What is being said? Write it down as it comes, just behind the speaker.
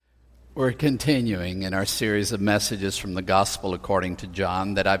We're continuing in our series of messages from the Gospel according to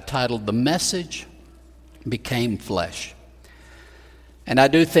John that I've titled "The Message Became Flesh." And I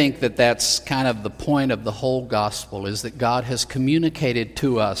do think that that's kind of the point of the whole gospel, is that God has communicated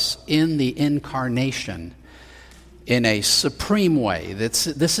to us in the incarnation in a supreme way. This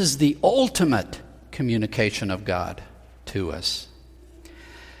is the ultimate communication of God to us.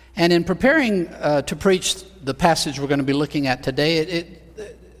 And in preparing to preach the passage we're going to be looking at today,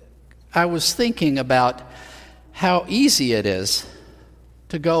 I was thinking about how easy it is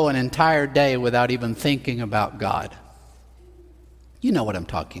to go an entire day without even thinking about God. You know what I'm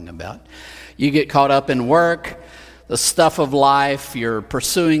talking about. You get caught up in work, the stuff of life, you're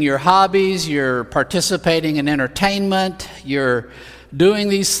pursuing your hobbies, you're participating in entertainment, you're doing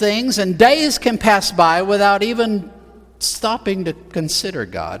these things, and days can pass by without even stopping to consider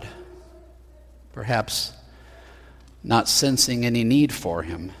God. Perhaps not sensing any need for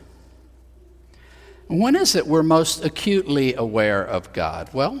Him. When is it we're most acutely aware of God?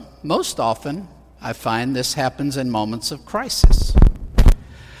 Well, most often I find this happens in moments of crisis.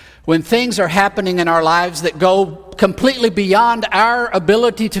 When things are happening in our lives that go completely beyond our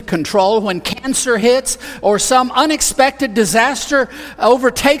ability to control, when cancer hits or some unexpected disaster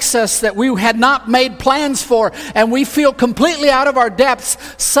overtakes us that we had not made plans for, and we feel completely out of our depths,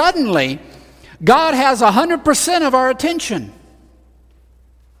 suddenly God has 100% of our attention.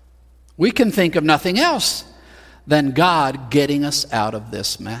 We can think of nothing else than God getting us out of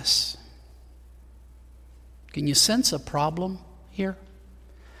this mess. Can you sense a problem here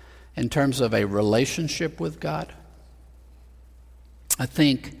in terms of a relationship with God? I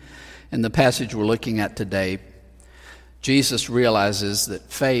think in the passage we're looking at today, Jesus realizes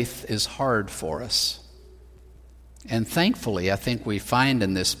that faith is hard for us. And thankfully, I think we find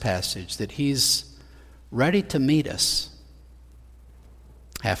in this passage that He's ready to meet us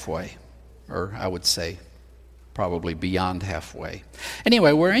halfway. Or I would say probably beyond halfway.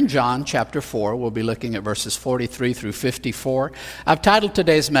 Anyway, we're in John chapter 4. We'll be looking at verses 43 through 54. I've titled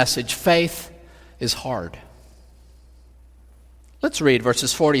today's message, "Faith is Hard." Let's read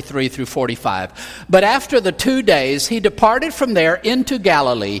verses 43 through 45. "But after the 2 days, He departed from there into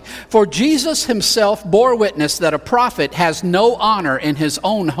Galilee, for Jesus Himself bore witness that a prophet has no honor in his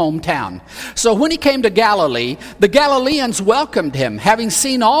own hometown. So when He came to Galilee, the Galileans welcomed Him, having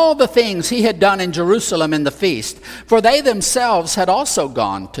seen all the things He had done in Jerusalem in the feast, for they themselves had also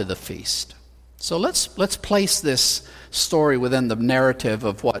gone to the feast." So let's place this story within the narrative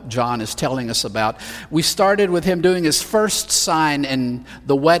of what John is telling us about. We started with Him doing His first sign in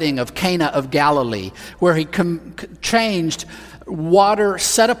the wedding of Cana of Galilee, where He changed water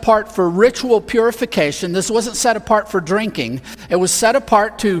set apart for ritual purification. This wasn't set apart for drinking. It was set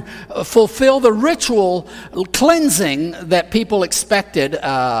apart to fulfill the ritual cleansing that people expected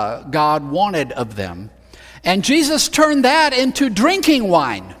God wanted of them. And Jesus turned that into drinking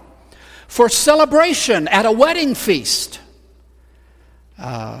wine for celebration at a wedding feast.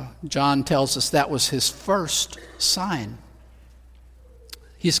 John tells us that was His first sign.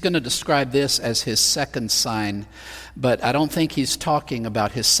 He's going to describe this as His second sign, but I don't think he's talking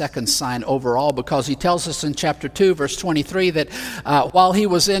about His second sign overall, because he tells us in chapter 2, verse 23, that while He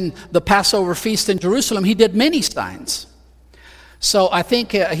was in the Passover feast in Jerusalem, He did many signs. So I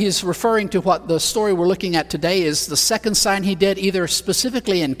think he's referring to what the story we're looking at today is the second sign He did, either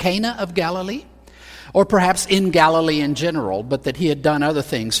specifically in Cana of Galilee or perhaps in Galilee in general, but that He had done other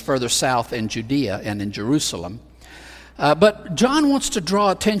things further south in Judea and in Jerusalem. But John wants to draw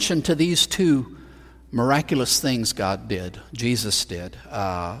attention to these two miraculous things Jesus did,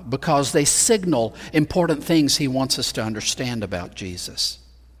 because they signal important things He wants us to understand about Jesus.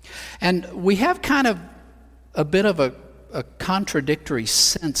 And we have kind of a bit of a contradictory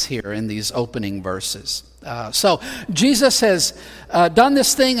sense here in these opening verses. So Jesus has done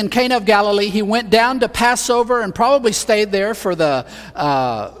this thing in Cana of Galilee. He went down to Passover and probably stayed there for the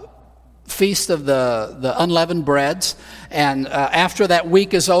feast of the unleavened breads. And after that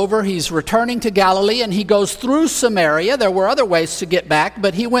week is over, He's returning to Galilee, and He goes through Samaria. There were other ways to get back,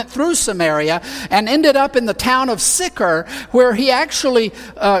 but He went through Samaria and ended up in the town of Sychar, where He actually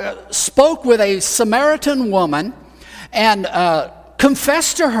spoke with a Samaritan woman and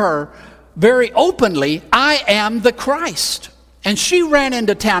confessed to her very openly, "I am the Christ." And she ran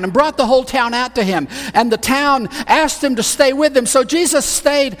into town and brought the whole town out to Him. And the town asked Him to stay with them. So Jesus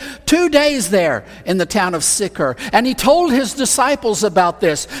stayed 2 days there in the town of Sychar. And He told His disciples about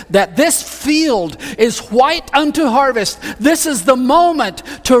this, that this field is white unto harvest. This is the moment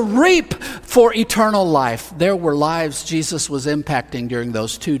to reap for eternal life. There were lives Jesus was impacting during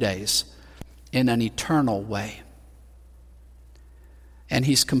those 2 days in an eternal way. And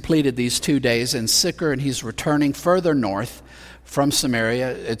he's completed these 2 days in Sychar, and he's returning further north from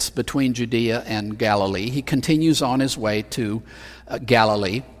Samaria. It's between Judea and Galilee. He continues on his way to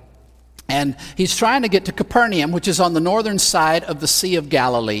Galilee. And he's trying to get to Capernaum, which is on the northern side of the Sea of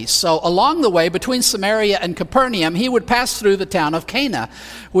Galilee. So along the way, between Samaria and Capernaum, he would pass through the town of Cana,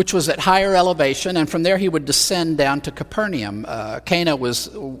 which was at higher elevation, and from there he would descend down to Capernaum. Cana was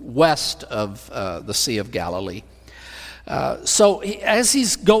west of the Sea of Galilee. As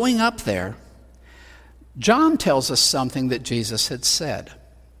he's going up there, John tells us something that Jesus had said.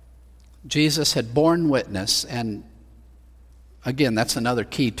 Jesus had borne witness, and again, that's another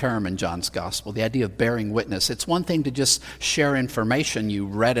key term in John's gospel, the idea of bearing witness. It's one thing to just share information you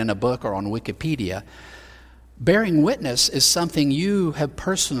read in a book or on Wikipedia. Bearing witness is something you have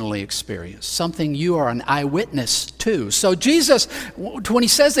personally experienced, something you are an eyewitness to. So Jesus, when he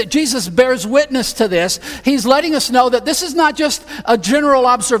says that Jesus bears witness to this, he's letting us know that this is not just a general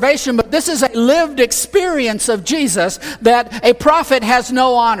observation, but this is a lived experience of Jesus, that a prophet has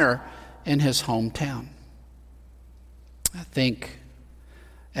no honor in his hometown. I think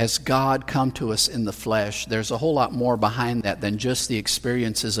as God come to us in the flesh, there's a whole lot more behind that than just the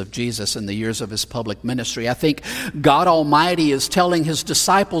experiences of Jesus in the years of his public ministry. I think God Almighty is telling his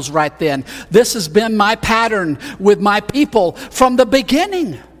disciples right then, this has been my pattern with my people from the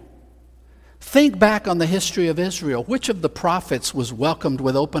beginning. Think back on the history of Israel. Which of the prophets was welcomed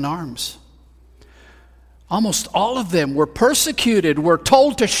with open arms? Almost all of them were persecuted, were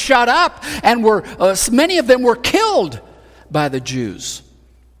told to shut up, and many of them were killed by the Jews.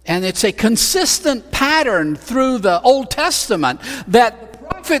 And it's a consistent pattern through the Old Testament that the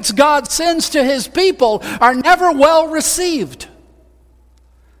prophets God sends to his people are never well received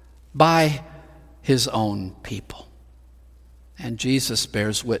by his own people. And Jesus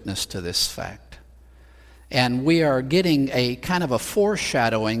bears witness to this fact. And we are getting a kind of a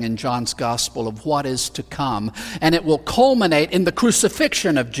foreshadowing in John's gospel of what is to come. And it will culminate in the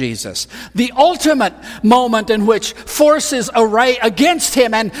crucifixion of Jesus, the ultimate moment in which forces array against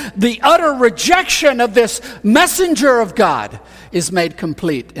him and the utter rejection of this messenger of God is made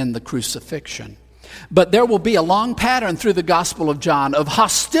complete in the crucifixion. But there will be a long pattern through the Gospel of John of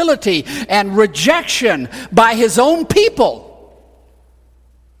hostility and rejection by his own people.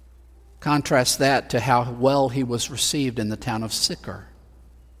 Contrast that to how well he was received in the town of Sychar.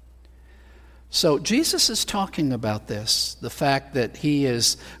 So Jesus is talking about this, the fact that he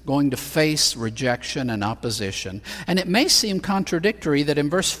is going to face rejection and opposition. And it may seem contradictory that in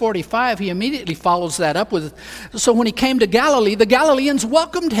verse 45 he immediately follows that up with, so when he came to Galilee, the Galileans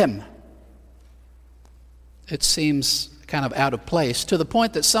welcomed him. It seems kind of out of place, to the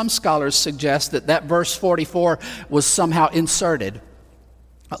point that some scholars suggest that verse 44 was somehow inserted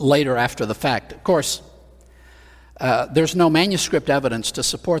later after the fact. Of course, there's no manuscript evidence to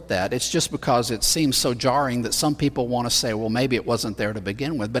support that. It's just because it seems so jarring that some people want to say, well, maybe it wasn't there to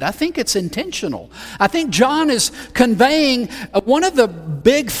begin with. But I think it's intentional. I think John is conveying one of the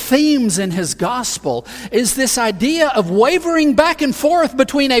big themes in his gospel is this idea of wavering back and forth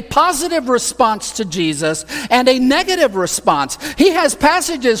between a positive response to Jesus and a negative response. He has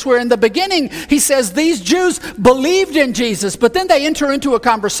passages where in the beginning he says these Jews believed in Jesus, but then they enter into a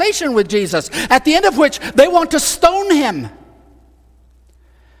conversation with Jesus, at the end of which they want to stone him.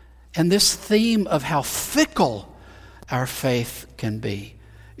 And this theme of how fickle our faith can be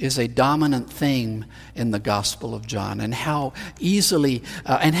is a dominant theme in the Gospel of John, and how easily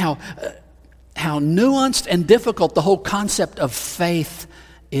and how nuanced and difficult the whole concept of faith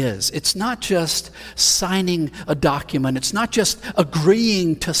is. It's not just signing a document. It's not just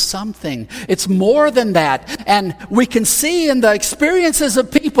agreeing to something. It's more than that. And we can see in the experiences of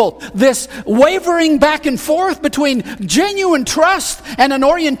people this wavering back and forth between genuine trust and an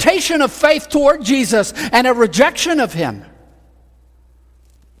orientation of faith toward Jesus and a rejection of him.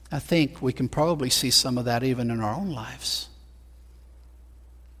 I think we can probably see some of that even in our own lives.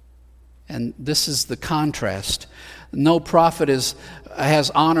 And this is the contrast. No prophet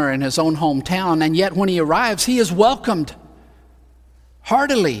has honor in his own hometown, and yet when he arrives, he is welcomed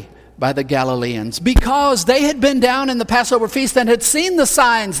heartily by the Galileans because they had been down in the Passover feast and had seen the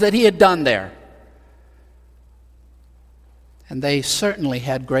signs that he had done there. And they certainly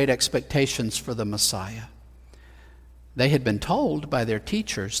had great expectations for the Messiah. They had been told by their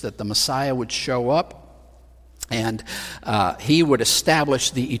teachers that the Messiah would show up and he would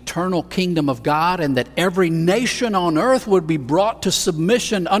establish the eternal kingdom of God, and that every nation on earth would be brought to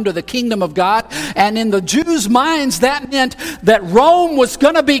submission under the kingdom of God. And in the Jews' minds, that meant that Rome was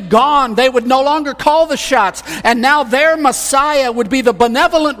going to be gone. They would no longer call the shots. And now their Messiah would be the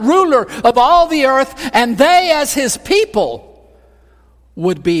benevolent ruler of all the earth, and they, as his people,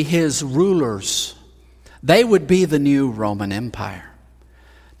 would be his rulers. They would be the new Roman Empire.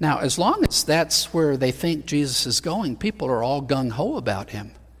 Now, as long as that's where they think Jesus is going, people are all gung-ho about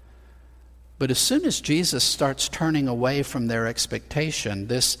him. But as soon as Jesus starts turning away from their expectation,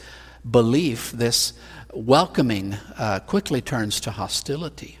 this belief, this welcoming, quickly turns to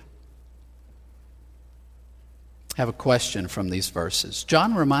hostility. I have a question from these verses.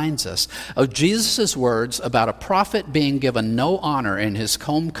 John reminds us of Jesus' words about a prophet being given no honor in his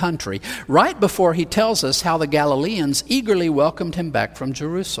home country right before he tells us how the Galileans eagerly welcomed him back from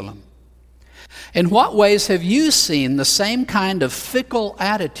Jerusalem. In what ways have you seen the same kind of fickle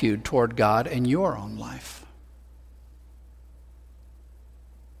attitude toward God in your own life?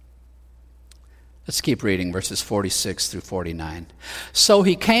 Let's keep reading verses 46 through 49. So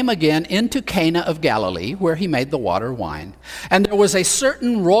he came again into Cana of Galilee, where he made the water wine. And there was a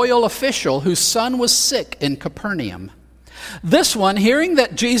certain royal official whose son was sick in Capernaum. This one, hearing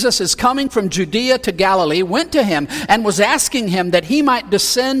that Jesus is coming from Judea to Galilee, went to him and was asking him that he might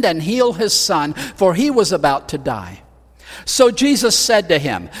descend and heal his son, for he was about to die. So Jesus said to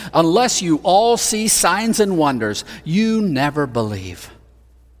him, "Unless you all see signs and wonders, you never believe."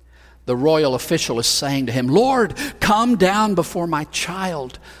 The royal official is saying to him, "Lord, come down before my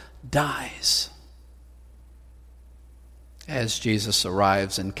child dies." As Jesus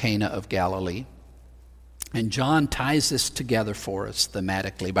arrives in Cana of Galilee, and John ties this together for us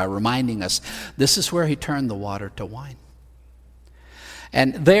thematically by reminding us this is where he turned the water to wine.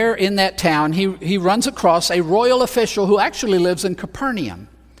 And there in that town, he runs across a royal official who actually lives in Capernaum,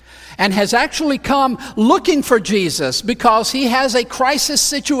 and has actually come looking for Jesus because he has a crisis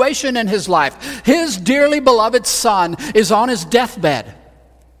situation in his life. His dearly beloved son is on his deathbed.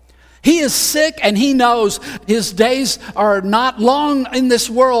 He is sick, and he knows his days are not long in this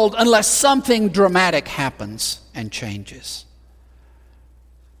world unless something dramatic happens and changes.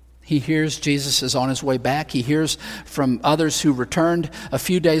 He hears Jesus is on his way back. He hears from others who returned a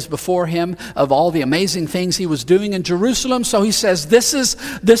few days before him of all the amazing things he was doing in Jerusalem. So he says, this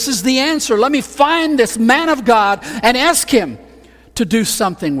is the answer. Let me find this man of God and ask him to do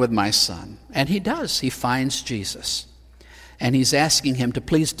something with my son. And he does. He finds Jesus. And he's asking him to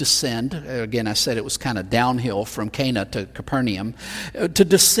please descend. Again, I said it was kind of downhill from Cana to Capernaum. To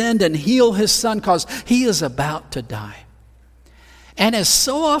descend and heal his son because he is about to die. And as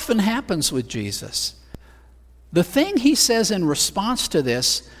so often happens with Jesus, the thing he says in response to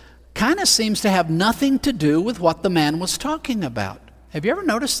this kind of seems to have nothing to do with what the man was talking about. Have you ever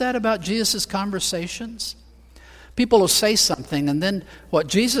noticed that about Jesus' conversations? People will say something, and then what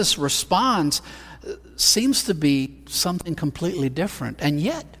Jesus responds seems to be something completely different. And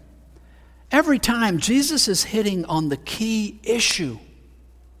yet, every time Jesus is hitting on the key issue,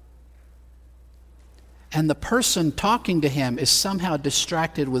 and the person talking to him is somehow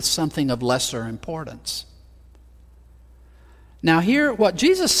distracted with something of lesser importance. Now here, what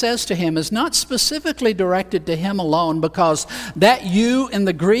Jesus says to him is not specifically directed to him alone, because that you in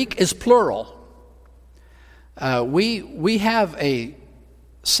the Greek is plural. We have a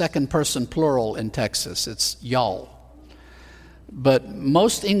second person plural in Texas. It's y'all. But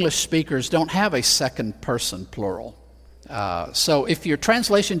most English speakers don't have a second person plural. So if your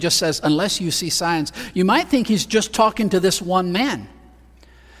translation just says, unless you see signs, you might think he's just talking to this one man.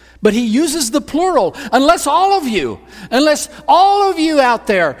 But he uses the plural, unless all of you out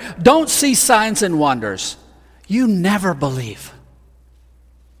there don't see signs and wonders, you never believe.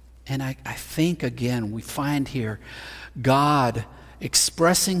 And I think, again, we find here God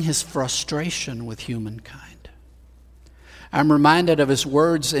expressing his frustration with humankind. I'm reminded of his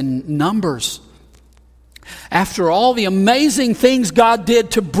words in Numbers. After all the amazing things God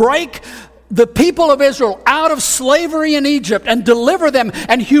did to break the people of Israel out of slavery in Egypt and deliver them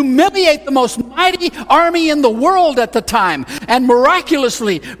and humiliate the most mighty army in the world at the time, and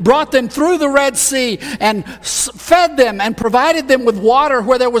miraculously brought them through the Red Sea and fed them and provided them with water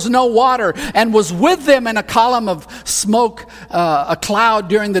where there was no water, and was with them in a column of smoke, a cloud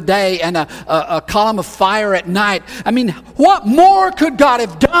during the day, and a column of fire at night. I mean, what more could God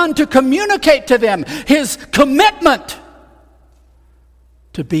have done to communicate to them his commitment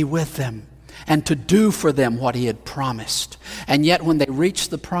to be with them and to do for them what he had promised? And yet when they reach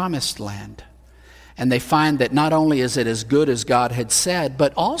the promised land, and they find that not only is it as good as God had said,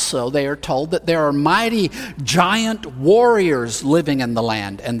 but also they are told that there are mighty giant warriors living in the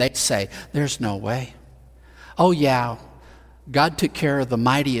land, and they say, there's no way. Oh yeah, God took care of the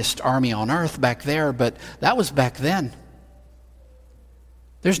mightiest army on earth back there, but that was back then.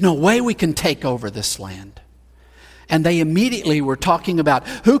 There's no way we can take over this land. And they immediately were talking about,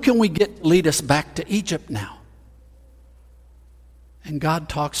 who can we get to lead us back to Egypt now? And God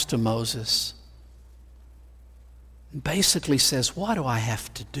talks to Moses and basically says, what do I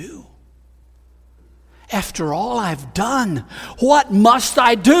have to do? After all I've done, what must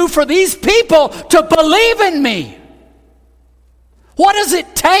I do for these people to believe in me? What does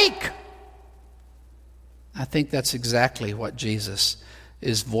it take? I think that's exactly what Jesus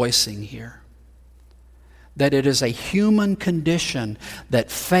is voicing here. That it is a human condition that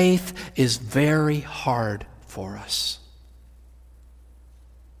faith is very hard for us.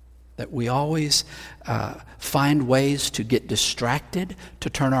 That we always find ways to get distracted, to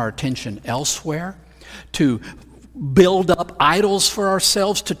turn our attention elsewhere, to build up idols for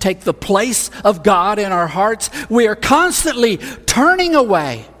ourselves, to take the place of God in our hearts. We are constantly turning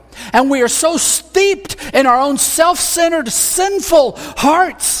away, and we are so steeped in our own self-centered, sinful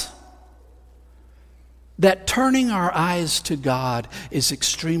hearts that turning our eyes to God is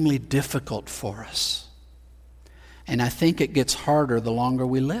extremely difficult for us. And I think it gets harder the longer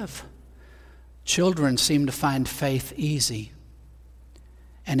we live. Children seem to find faith easy.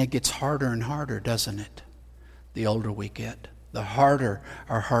 And it gets harder and harder, doesn't it? The older we get, the harder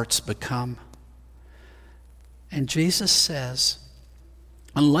our hearts become. And Jesus says,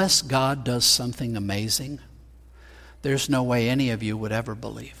 unless God does something amazing, there's no way any of you would ever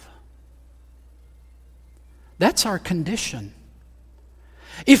believe. That's our condition.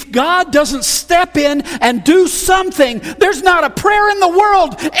 If God doesn't step in and do something, there's not a prayer in the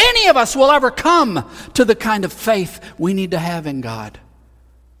world any of us will ever come to the kind of faith we need to have in God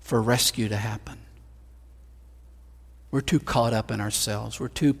for rescue to happen. We're too caught up in ourselves. We're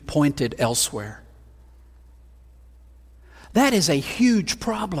too pointed elsewhere. That is a huge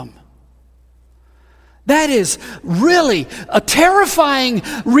problem. That is really a terrifying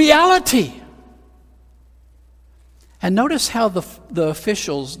reality. And notice how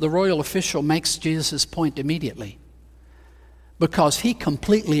the royal official makes Jesus' point immediately. Because he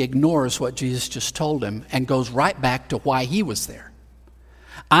completely ignores what Jesus just told him and goes right back to why he was there.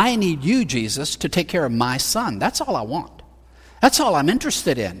 I need you, Jesus, to take care of my son. That's all I want. That's all I'm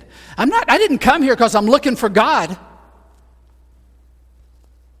interested in. I didn't come here because I'm looking for God.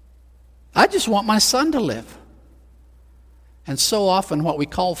 I just want my son to live. And so often what we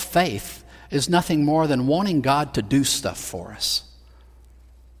call faith is nothing more than wanting God to do stuff for us.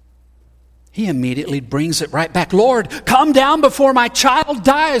 He immediately brings it right back. Lord, come down before my child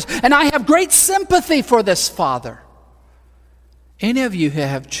dies. And I have great sympathy for this father. Any of you who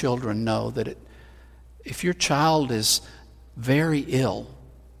have children know that if your child is very ill,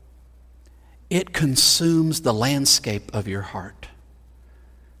 it consumes the landscape of your heart.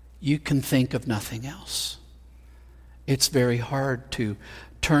 You can think of nothing else. It's very hard to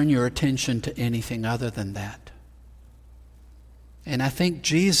turn your attention to anything other than that. And I think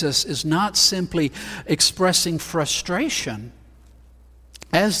Jesus is not simply expressing frustration.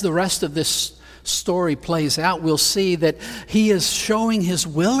 As the rest of this story plays out, we'll see that he is showing his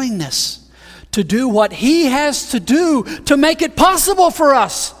willingness to do what he has to do to make it possible for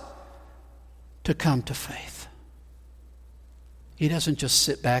us to come to faith. He doesn't just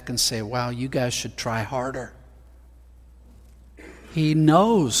sit back and say, wow, you guys should try harder. He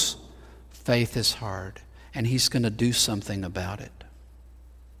knows faith is hard, and he's going to do something about it.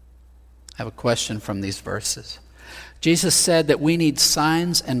 I have a question from these verses. Jesus said that we need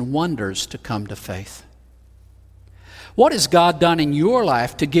signs and wonders to come to faith. What has God done in your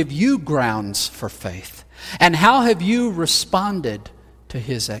life to give you grounds for faith? And how have you responded to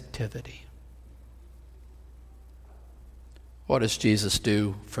his activity? What does Jesus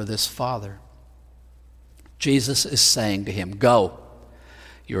do for this father? Jesus is saying to him, go,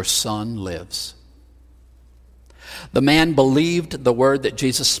 your son lives. The man believed the word that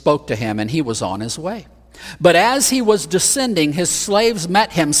Jesus spoke to him, and he was on his way. But as he was descending, his slaves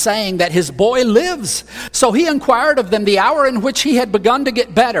met him, saying that his boy lives. So he inquired of them the hour in which he had begun to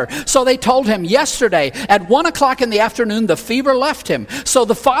get better. So they told him, yesterday at 1:00 in the afternoon, the fever left him. So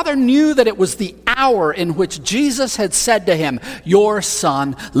the father knew that it was the hour in which Jesus had said to him, your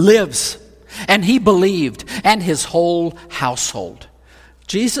son lives. And he believed, and his whole household.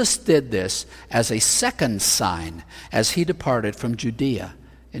 Jesus did this as a second sign as he departed from Judea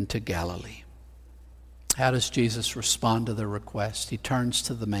into Galilee. How does Jesus respond to the request? He turns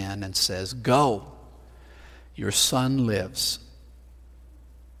to the man and says, go, your son lives.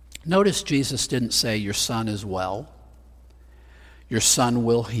 Notice Jesus didn't say your son is well, your son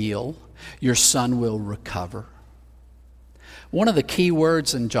will heal, your son will recover. One of the key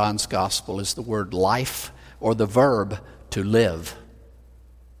words in John's gospel is the word life, or the verb to live.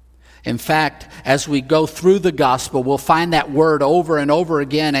 In fact, as we go through the gospel, we'll find that word over and over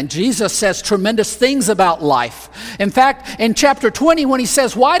again. And Jesus says tremendous things about life. In fact, in chapter 20, when he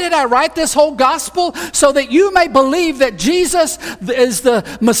says, "Why did I write this whole gospel? So that you may believe that Jesus is the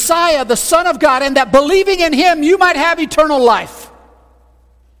Messiah, the Son of God, and that believing in him, you might have eternal life."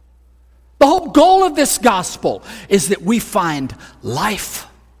 The whole goal of this gospel is that we find life.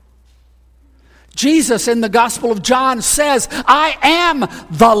 Jesus in the Gospel of John says, "I am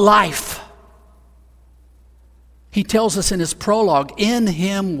the life." He tells us in his prologue, "In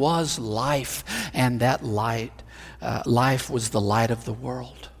him was life, and that life was the light of the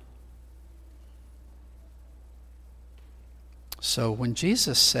world." So when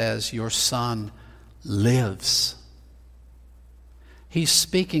Jesus says, "Your son lives," he's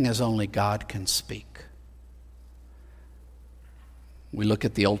speaking as only God can speak. We look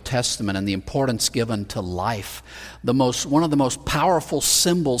at the Old Testament and the importance given to life. One of the most powerful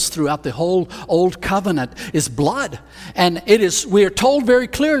symbols throughout the whole Old Covenant is blood. And we are told very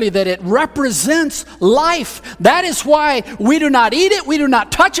clearly that it represents life. That is why we do not eat it, we do not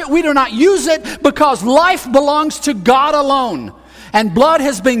touch it, we do not use it, because life belongs to God alone. And blood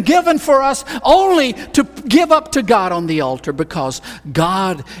has been given for us only to give up to God on the altar, because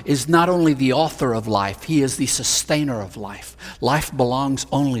God is not only the author of life, he is the sustainer of life. Life belongs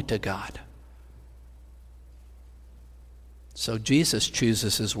only to God. So Jesus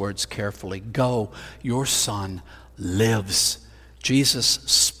chooses his words carefully. "Go, your son lives." Jesus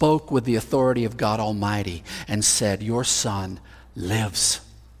spoke with the authority of God Almighty and said, "Your son lives."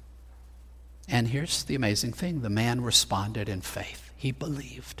 And here's the amazing thing. The man responded in faith. He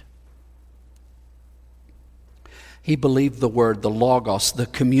believed. He believed the word, the logos, the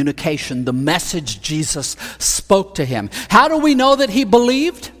communication, the message Jesus spoke to him. How do we know that he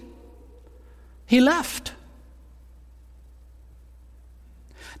believed? He left.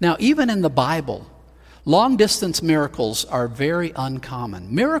 Now, even in the Bible, long-distance miracles are very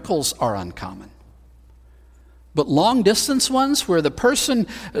uncommon. Miracles are uncommon. But long-distance ones where the person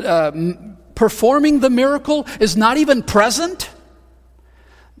performing the miracle is not even present,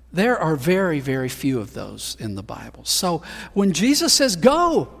 there are very, very few of those in the Bible. So when Jesus says,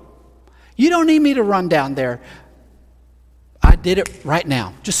 "Go," you don't need me to run down there. I did it right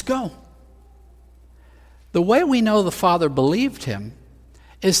now. Just go. The way we know the Father believed him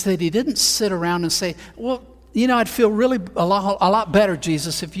is that he didn't sit around and say, "Well, I'd feel really a lot better,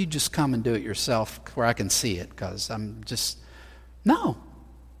 Jesus, if you just come and do it yourself where I can see it, because I'm just..." No.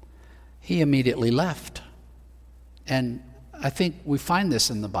 He immediately left. And I think we find this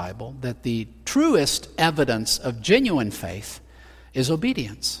in the Bible, that the truest evidence of genuine faith is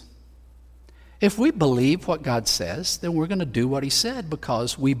obedience. If we believe what God says, then we're going to do what he said,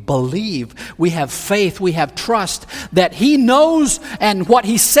 because we believe, we have faith, we have trust that he knows and what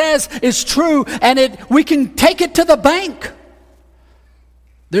he says is true, and we can take it to the bank.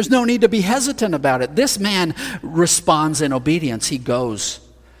 There's no need to be hesitant about it. This man responds in obedience. He goes.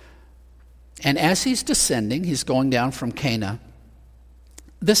 And as he's descending, he's going down from Cana.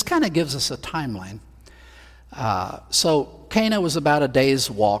 This kind of gives us a timeline. So Cana was about a day's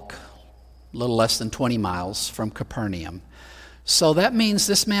walk, a little less than 20 miles from Capernaum. So that means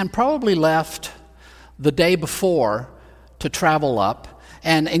this man probably left the day before to travel up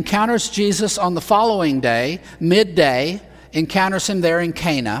and encounters Jesus on the following day, midday, encounters him there in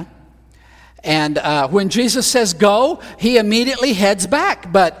Cana. And when Jesus says go, he immediately heads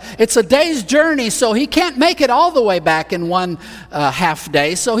back. But it's a day's journey, so he can't make it all the way back in one half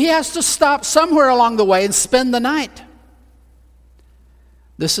day. So he has to stop somewhere along the way and spend the night.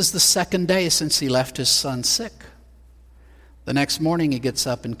 This is the second day since he left his son sick. The next morning he gets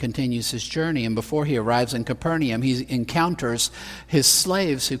up and continues his journey. And before he arrives in Capernaum, he encounters his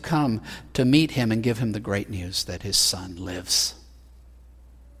slaves who come to meet him and give him the great news that his son lives.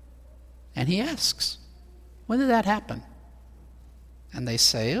 And he asks, "When did that happen?" And they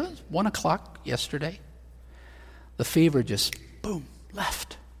say, "It was 1 o'clock yesterday." The fever just, boom,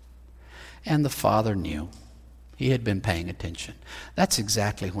 left. And the father knew. He had been paying attention. That's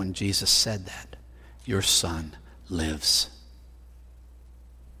exactly when Jesus said that. "Your son lives."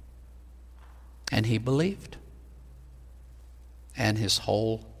 And he believed. And his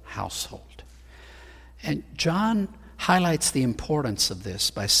whole household. And John highlights the importance of this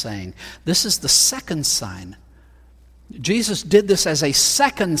by saying, this is the second sign Jesus did this as a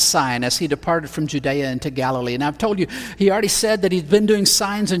second sign as he departed from Judea into Galilee. And I've told you, he already said that he's been doing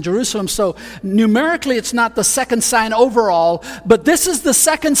signs in Jerusalem. So numerically, it's not the second sign overall, but this is the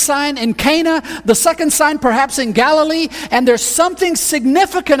second sign in Cana, the second sign perhaps in Galilee. And there's something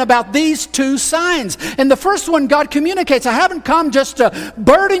significant about these two signs. In the first one, God communicates, I haven't come just to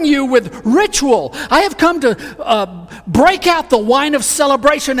burden you with ritual. I have come to break out the wine of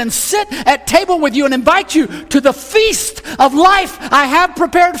celebration and sit at table with you and invite you to the feast of life I have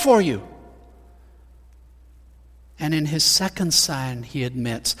prepared for you. And in his second sign, he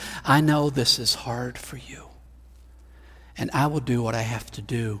admits, I know this is hard for you, and I will do what I have to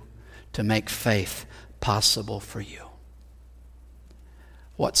do to make faith possible for you.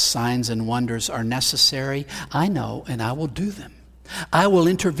 What signs and wonders are necessary, I know, and I will do them. I will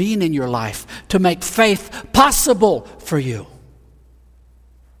intervene in your life to make faith possible for you.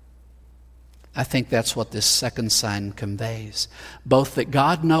 I think that's what this second sign conveys. Both that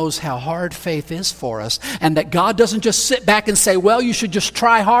God knows how hard faith is for us, and that God doesn't just sit back and say, well, you should just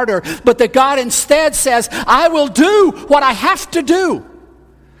try harder, but that God instead says, I will do what I have to do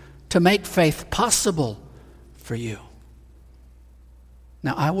to make faith possible for you.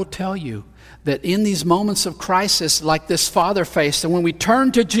 Now, I will tell you that in these moments of crisis like this father faced, and when we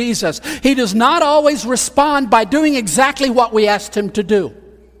turn to Jesus, he does not always respond by doing exactly what we asked him to do.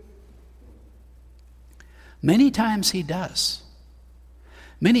 Many times he does.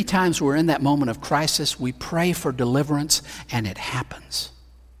 Many times we're in that moment of crisis, we pray for deliverance, and it happens.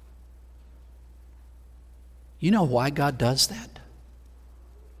 You know why God does that?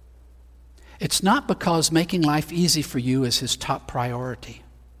 It's not because making life easy for you is his top priority.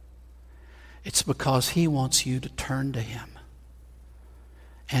 It's because he wants you to turn to him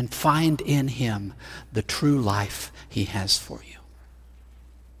and find in him the true life he has for you.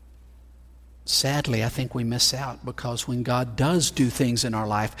 Sadly, I think we miss out because when God does do things in our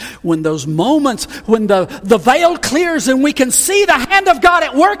life, when those moments, when the veil clears and we can see the hand of God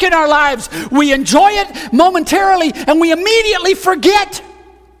at work in our lives, we enjoy it momentarily and we immediately forget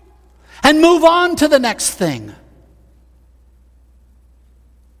and move on to the next thing.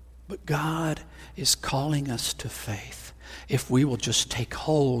 But God is calling us to faith if we will just take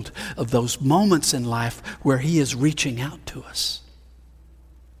hold of those moments in life where he is reaching out to us.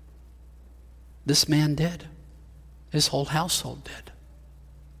 This man did. His whole household did.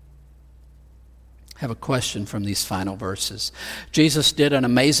 I have a question from these final verses. Jesus did an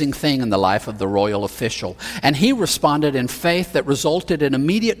amazing thing in the life of the royal official, and he responded in faith that resulted in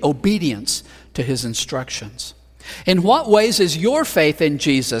immediate obedience to his instructions. In what ways is your faith in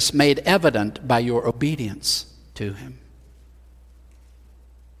Jesus made evident by your obedience to him?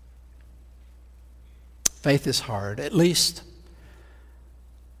 Faith is hard, at least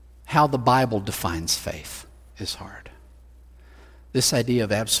how the Bible defines faith is hard. This idea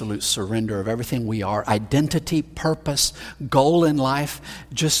of absolute surrender of everything we are, identity, purpose, goal in life,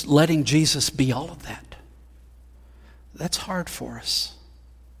 just letting Jesus be all of that. That's hard for us.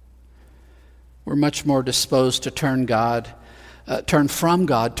 We're much more disposed to turn from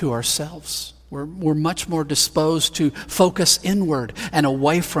God to ourselves. We're much more disposed to focus inward and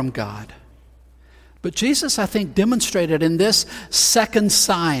away from God. But Jesus, I think, demonstrated in this second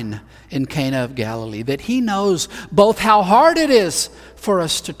sign in Cana of Galilee that he knows both how hard it is for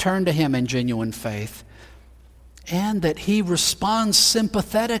us to turn to him in genuine faith, and that he responds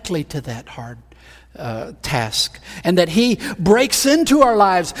sympathetically to that hard task, and that he breaks into our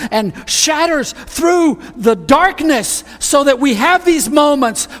lives and shatters through the darkness so that we have these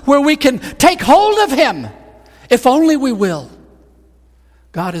moments where we can take hold of him, if only we will.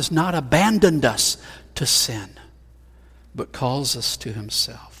 God has not abandoned us to sin, but calls us to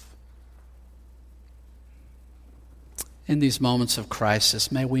himself. In these moments of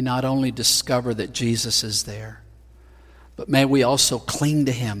crisis, may we not only discover that Jesus is there, but may we also cling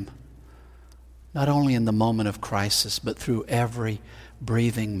to him, not only in the moment of crisis, but through every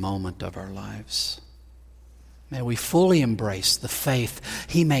breathing moment of our lives. May we fully embrace the faith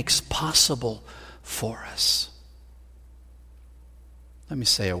he makes possible for us. Let me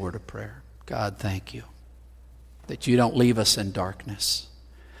say a word of prayer. God, thank you that you don't leave us in darkness,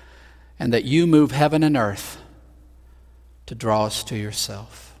 and that you move heaven and earth to draw us to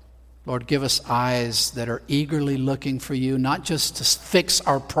yourself. Lord, give us eyes that are eagerly looking for you, not just to fix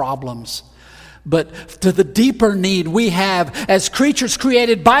our problems, but to the deeper need we have as creatures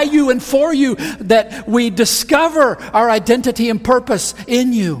created by you and for you, that we discover our identity and purpose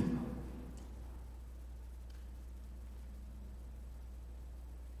in you.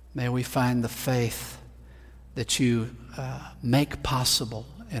 May we find the faith that you make possible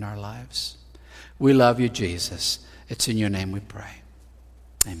in our lives. We love you, Jesus. It's in your name we pray.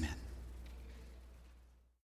 Amen.